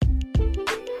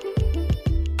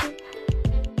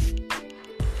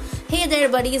Hey there,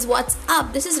 buddies, what's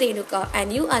up? This is Renuka,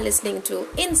 and you are listening to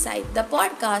Inside, the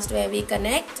podcast where we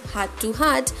connect heart to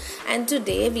heart. And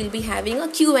today we'll be having a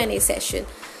Q&A session.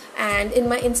 And in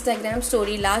my Instagram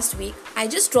story last week, I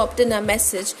just dropped in a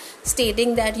message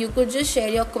stating that you could just share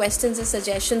your questions and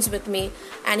suggestions with me.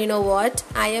 And you know what?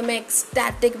 I am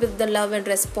ecstatic with the love and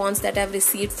response that I've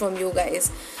received from you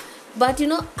guys. But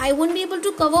I won't be able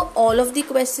to cover all of the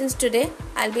questions today.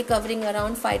 I'll be covering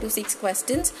around 5 to 6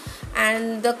 questions,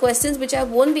 and the questions which I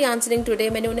won't be answering today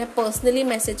मैंने उन्हें personally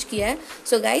message किया है.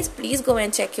 So guys, please go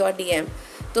and check your DM.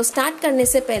 तो start करने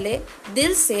से पहले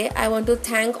दिल से I want to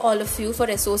thank all of you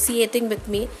for associating with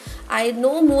me. I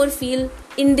no more feel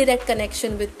indirect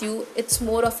connection with you. It's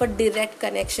more of a direct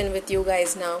connection with you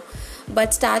guys now.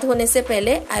 But start होने से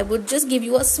पहले I would just give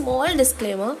you a small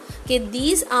disclaimer कि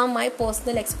these are my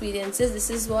personal experiences. This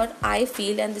is what I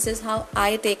feel and this is how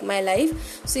I take my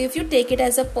life. So if you take it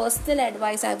as a personal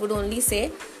advice, I would only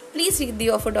say please read the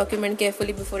offer document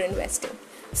carefully before investing.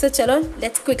 So chalo,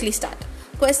 let's quickly start.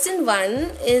 Question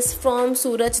 1 is from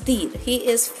Suraj Dheer. He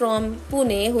is from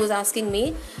Pune, who is asking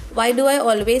me, why do I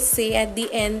always say at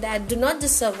the end that do not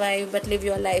just survive but live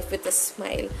your life with a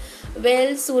smile?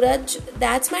 Well, Suraj,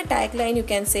 that's my tagline, you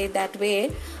can say it that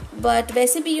way. But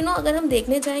वैसे भी अगर हम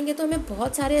देखने जाएंगे तो हमें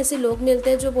बहुत सारे ऐसे लोग मिलते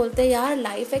हैं जो बोलते हैं यार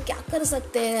लाइफ है, क्या कर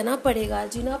सकते हैं, रहना पड़ेगा,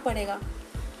 जीना पड़ेगा.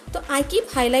 तो आई कीप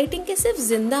हाईलाइटिंग कि सिर्फ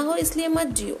जिंदा हो इसलिए मत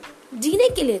जियो, जीने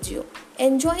के लिए जियो.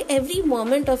 Enjoy every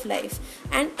moment of life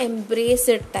and embrace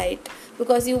it tight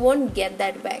because you won't get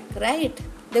that back, right.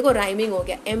 देखो राइमिंग हो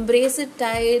गया, embrace it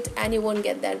tight and you won't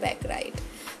get that back, right.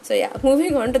 सो या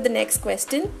moving on to the next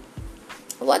question.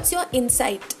 What's your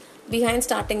insight behind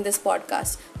starting this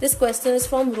podcast? This question is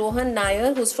from Rohan Nair,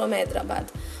 who's from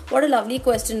Hyderabad. What a lovely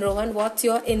question, Rohan. What's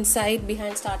your insight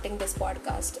behind starting this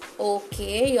podcast?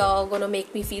 Okay, you're gonna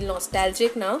make me feel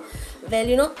nostalgic now.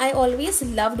 Well, I always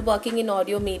loved working in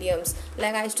audio mediums.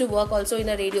 Like I used to work also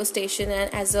in a radio station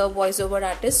and as a voiceover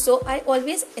artist. So I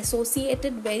always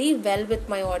associated very well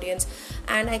with my audience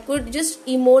and I could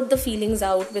just emote the feelings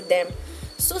out with them.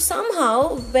 So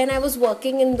somehow when I was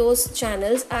working in those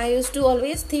channels, I used to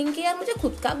always think यार मुझे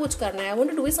खुद का कुछ करना है. I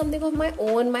want to do something of my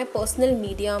own, my personal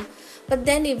medium. But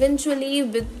then eventually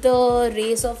with the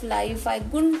race of life, I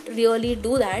couldn't really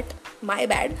do that. My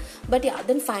bad. But yeah,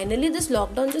 then finally this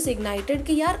lockdown just ignited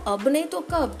कि यार अब नहीं तो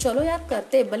कब, चलो यार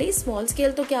करते, भले ही small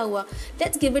scale तो क्या हुआ.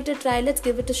 Let's give it a try, let's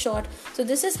give it a shot.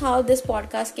 So this is how this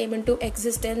podcast came into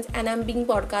existence and I'm been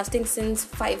podcasting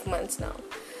since 5 months now.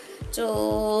 So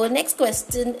next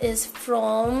question is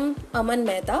from Aman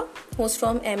Mehta, who's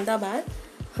from Ahmedabad.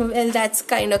 Well, that's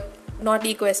kind of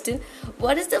naughty question.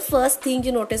 What is the first thing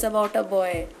you notice about a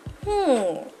boy?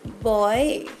 Boy,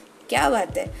 क्या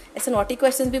बात है, ऐसे naughty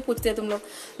questions भी पूछते हैं तुम लोग.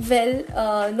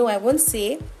 Well, no, I won't say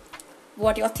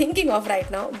what you're thinking of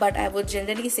right now, but I would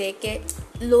generally say कि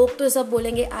लोग तो सब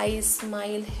बोलेंगे eyes,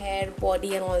 smile, hair,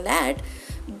 body and all that.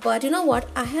 But you know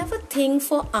what? I have a thing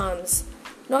for arms.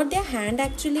 Not their hand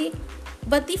actually,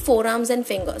 but the forearms and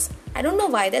fingers. I don't know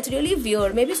why. That's really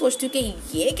weird. Maybe सोचती हूँ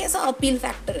कि ये कैसा appeal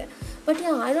factor है. But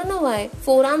yeah, I don't know why.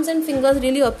 Forearms and fingers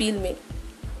really appeal me.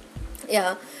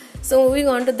 Yeah. So moving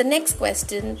on to the next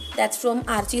question. That's from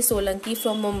Archie Solanki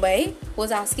from Mumbai,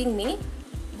 who's asking me,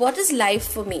 what is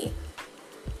life for me?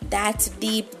 That's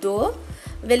deep though.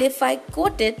 Well, if I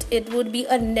quote it, it would be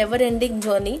a never-ending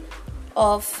journey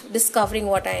of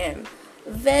discovering what I am.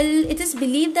 Well, it is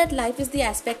believed that life is the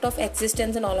aspect of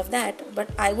existence and all of that, but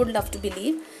I would love to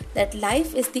believe that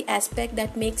life is the aspect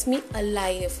that makes me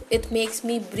alive. It makes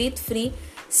me breathe free,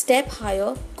 step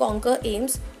higher, conquer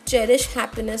aims, cherish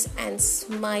happiness and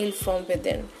smile from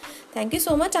within. Thank you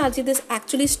so much, Archie. This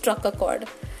actually struck a chord.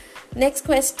 Next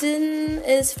question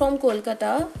is from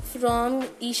Kolkata, from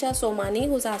Isha Somani,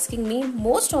 who's asking me,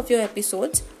 most of your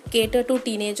episodes cater to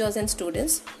teenagers and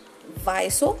students. Why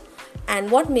so?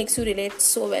 And what makes you relate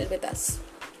so well with us?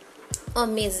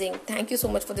 Amazing. Thank you so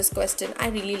much for this question. I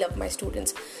really love my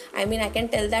students. I mean, I can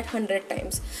tell that 100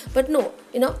 times. But no,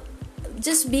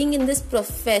 just being in this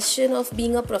profession of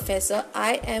being a professor,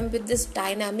 I am with this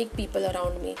dynamic people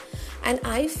around me. And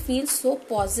I feel so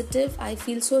positive, I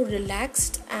feel so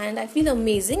relaxed and I feel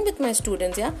amazing with my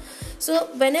students, yeah. So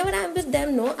whenever I'm with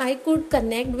them, I could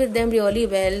connect with them really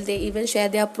well. They even share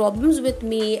their problems with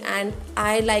me and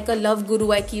I, like a love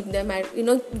guru, I keep them,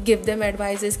 give them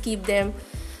advices, keep them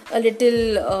a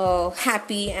little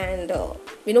happy and,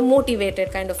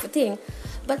 motivated kind of a thing.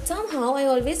 But somehow I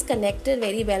always connected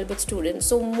very well with students.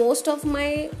 So most of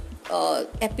my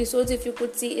episodes, if you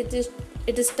could see,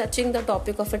 it is touching the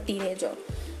topic of a teenager.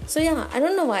 So yeah, I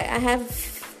don't know why. I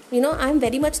have, I'm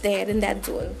very much there in that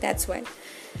zone. That's why.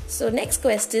 So next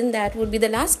question, that would be the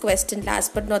last question,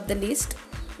 last but not the least.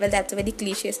 Well, that's a very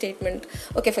cliche statement.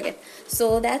 Okay, forget.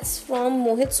 So that's from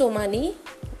Mohit Somani,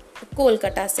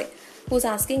 Kolkata se, who's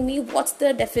asking me, what's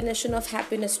the definition of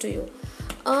happiness to you?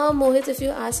 Mohit, if you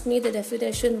ask me, the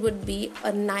definition would be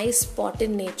a nice spot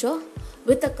in nature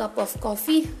with a cup of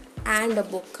coffee and a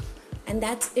book. And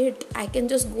that's it. I can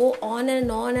just go on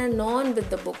and on and on with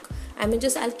the book.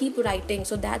 I'll keep writing.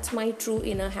 So that's my true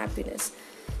inner happiness.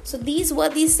 So these were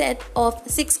the set of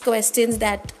 6 questions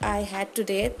that I had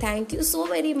today. Thank you so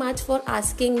very much for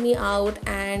asking me out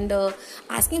and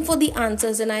asking for the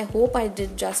answers, and I hope I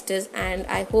did justice, and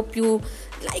I hope you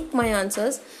like my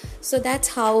answers. So that's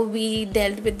how we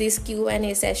dealt with this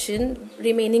Q&A session.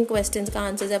 Remaining questions ka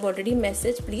answers I've already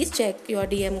messaged. Please check your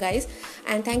DM, guys.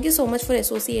 And thank you so much for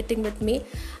associating with me.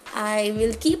 I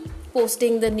will keep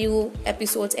posting the new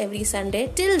episodes every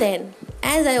Sunday. Till then,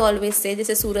 as I always say,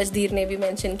 जैसे सूरज धीर ने भी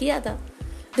mention किया था,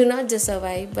 do not just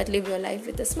survive but live your life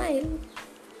with a smile.